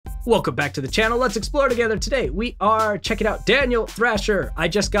Welcome back to the channel. Let's explore together. Today we are checking out Daniel Thrasher. I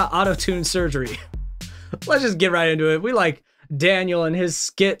just got auto-tune surgery. Let's just get right into it. We like Daniel and his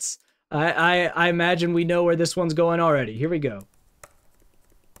skits. I imagine we know where this one's going already. Here we go.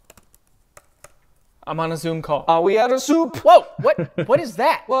 I'm on a Zoom call. Are we out of soup? Whoa! What is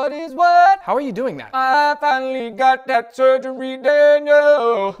that? What is what? How are you doing that? I finally got that surgery,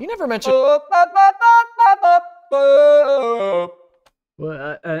 Daniel. You never mentioned.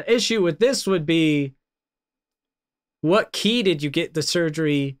 Well, an issue with this would be, what key did you get the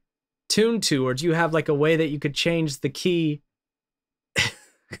surgery tuned to? Or do you have like a way that you could change the key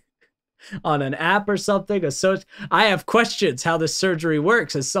on an app or something? I have questions how this surgery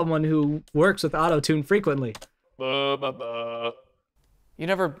works as someone who works with auto-tune frequently. You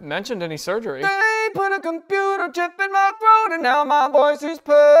never mentioned any surgery. They put a computer chip in my throat and now my voice is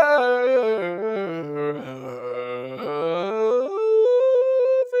perfect.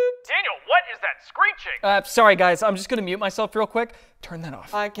 Daniel, what is that screeching? Sorry guys, I'm just gonna mute myself real quick. Turn that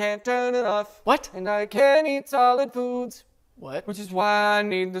off. I can't turn it off. What? And I can't eat solid foods. What? Which is why I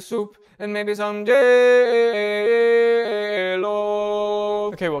need the soup and maybe some J-Lo.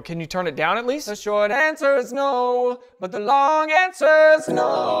 Okay, well, can you turn it down at least? The short answer is no, but the long answer is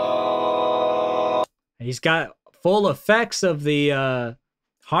no. He's got full effects of the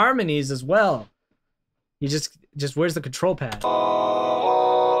harmonies as well. He just where's the control pad?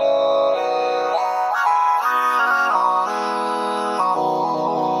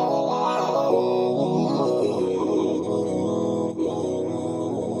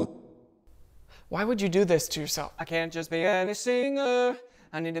 Why would you do this to yourself? I can't just be any singer.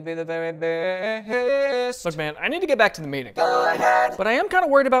 I need to be the very best. Look, man, I need to get back to the meeting. Go ahead. But I am kind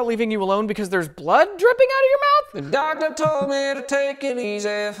of worried about leaving you alone because there's blood dripping out of your mouth. The doctor told me to take it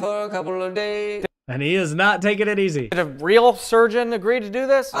easy for a couple of days. And he is not taking it easy. Did a real surgeon agree to do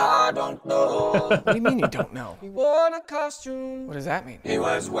this? I don't know. What do you mean you don't know? He wore a costume. What does that mean? He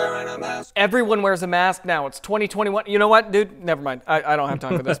was wearing a mask. Everyone wears a mask now. It's 2021. You know what, dude? Never mind. I don't have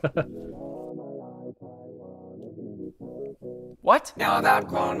time for this. What? Now I've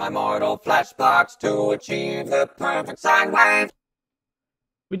outgrown my mortal flesh blocks to achieve the perfect sine wave.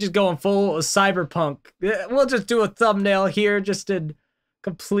 We just going full cyberpunk. We'll just do a thumbnail here just in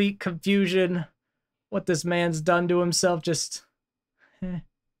complete confusion. What this man's done to himself, just... All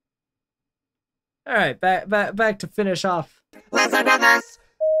right, back to finish off. Listen to this.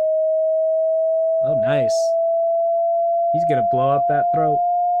 Oh, nice. He's gonna blow up that throat.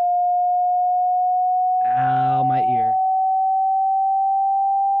 Ow, my ear.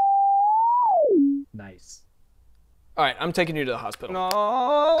 Nice. All right, I'm taking you to the hospital. No.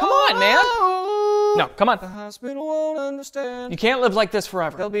 Come on, man. No, come The on. hospital won't understand. You can't live like this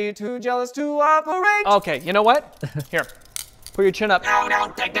forever. They'll be too jealous to operate. Okay, you know what? Here, put your chin up. No,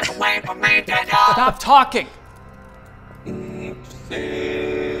 don't take this away from me, Daniel. Stop talking.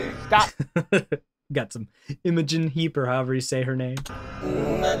 Stop. Got some Imogen Heap, or however you say her name. Shut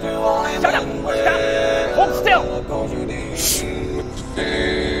up. Stop. Hold still.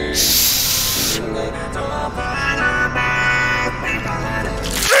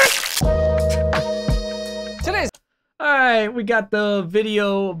 Today's Alright, we got the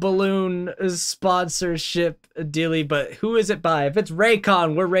video balloon sponsorship dealy, but who is it by? If it's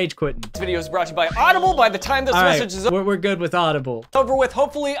Raycon, we're rage quitting. video is brought to you by Audible. By the time this Alright, message is we're good with Audible. over with,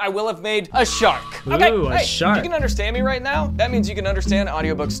 hopefully I will have made a shark. Ooh, Okay, a hey, shark. you can understand me right now? That means you can understand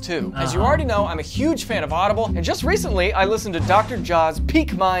audiobooks too. As you already know, I'm a huge fan of Audible, and just recently I listened to Dr. Jaw's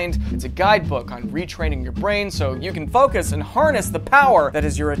Peak Mind. It's a guidebook on retraining your brain so you can focus and harness the power that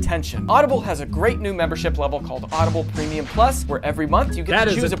is your attention. Audible has a great new membership level called Audible Premium Plus, where every month you get That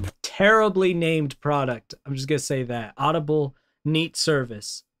to is choose a terribly named product. I'm just gonna say that. Audible, neat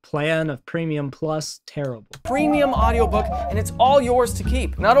service. Plan of Premium Plus, terrible. premium audiobook, and it's all yours to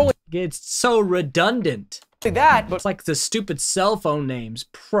keep. Not only It's so redundant. that, but It's like the stupid cell phone names.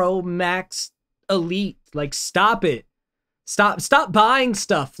 Pro, Max, Elite. Like, stop it. Stop buying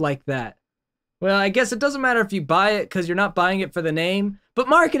stuff like that. Well, I guess it doesn't matter if you buy it because you're not buying it for the name. But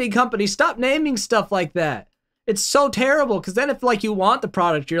marketing companies, stop naming stuff like that. It's so terrible, because then if like you want the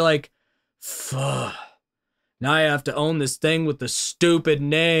product, you're like, fuck. Now I have to own this thing with the stupid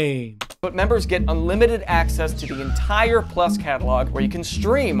name. members get unlimited access to the entire Plus catalog, where you can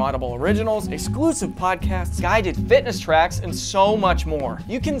stream Audible originals, exclusive podcasts, guided fitness tracks, and so much more.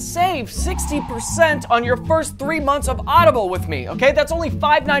 You can save 60% on your first 3 months of Audible with me, okay? That's only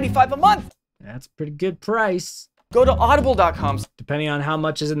 $5.95 a month. That's a pretty good price. Go to audible.com. Depending on how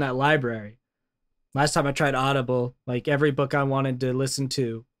much is in that library. Last time I tried Audible, like every book I wanted to listen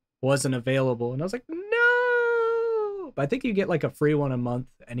to wasn't available. And I was like, no. dope. I think you get like a free one a month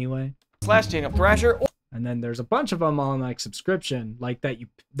anyway. / Daniel Thrasher. And then there's a bunch of them on like subscription, like that you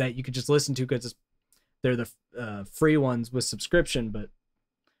could just listen to because they're the free ones with subscription, but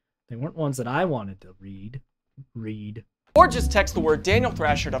they weren't ones that I wanted to read. Or just text the word Daniel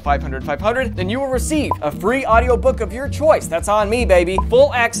Thrasher to 500 500, then you will receive a free audiobook of your choice. That's on me, baby.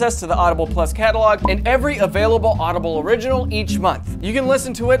 Full access to the Audible Plus catalog and every available Audible original each month. You can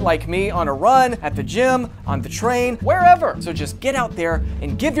listen to it like me on a run, at the gym, on the train, wherever. So just get out there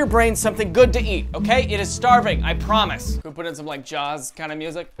and give your brain something good to eat, okay? It is starving, I promise. Can we put in some like Jaws kind of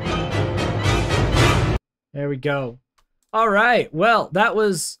music? There we go. All right, well, that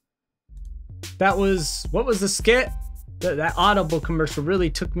was, what was the skit? That Audible commercial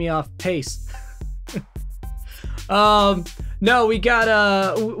really took me off pace. No, we got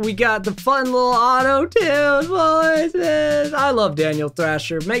the fun little auto-tune voices. I love Daniel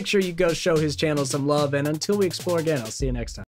Thrasher. Make sure you go show his channel some love, and until we explore again, I'll see you next time.